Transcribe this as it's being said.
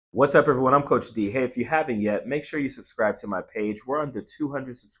What's up, everyone? I'm Coach D. Hey, if you haven't yet, make sure you subscribe to my page. We're under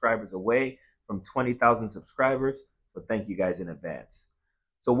 200 subscribers away from 20,000 subscribers, so thank you guys in advance.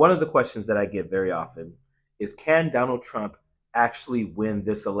 So one of the questions that I get very often is, can Donald Trump actually win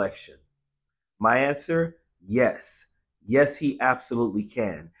this election? My answer, yes. Yes, he absolutely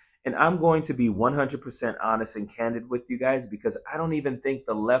can. And I'm going to be 100% honest and candid with you guys because I don't even think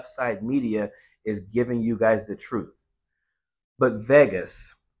the left side media is giving you guys the truth. But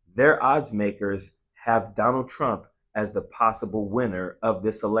Vegas, their odds makers, have Donald Trump as the possible winner of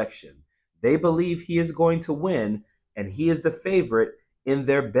this election. They believe he is going to win, and he is the favorite in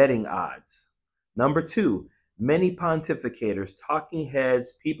their betting odds. Number two, many pontificators, talking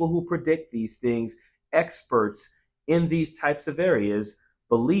heads, people who predict these things, experts in these types of areas,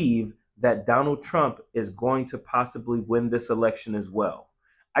 believe that Donald Trump is going to possibly win this election as well.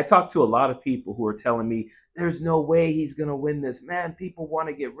 I talked to a lot of people who are telling me there's no way he's going to win this. Man, people want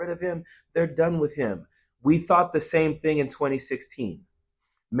to get rid of him. They're done with him. We thought the same thing in 2016.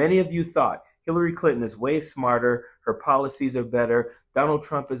 Many of you thought Hillary Clinton is way smarter. Her policies are better. Donald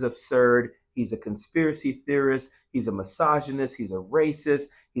Trump is absurd. He's a conspiracy theorist. He's a misogynist. He's a racist.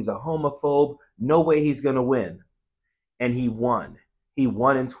 He's a homophobe. No way he's going to win. And he won. He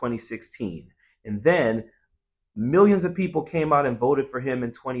won in 2016. And then millions of people came out and voted for him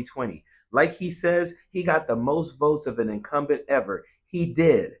in 2020. Like he says, he got the most votes of an incumbent ever. He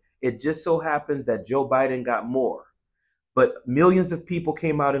did. It just so happens that Joe Biden got more. But millions of people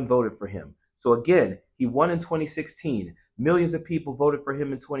came out and voted for him. So again, he won in 2016. Millions of people voted for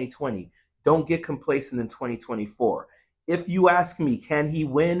him in 2020. Don't get complacent in 2024. If you ask me, can he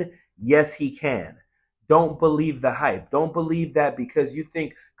win? Yes, he can. Don't believe the hype. Don't believe that because you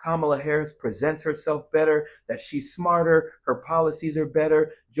think Kamala Harris presents herself better, that she's smarter, her policies are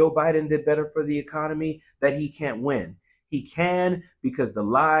better, Joe Biden did better for the economy, that he can't win. He can because the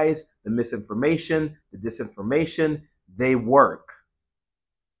lies, the misinformation, the disinformation, they work.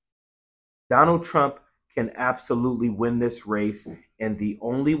 Donald Trump can absolutely win this race, and the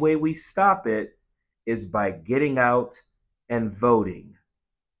only way we stop it is by getting out and voting.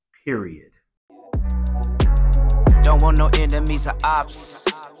 Period. Don't want no enemies or ops.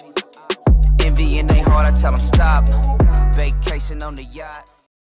 Envy in their heart, I tell them stop. Vacation on the yacht.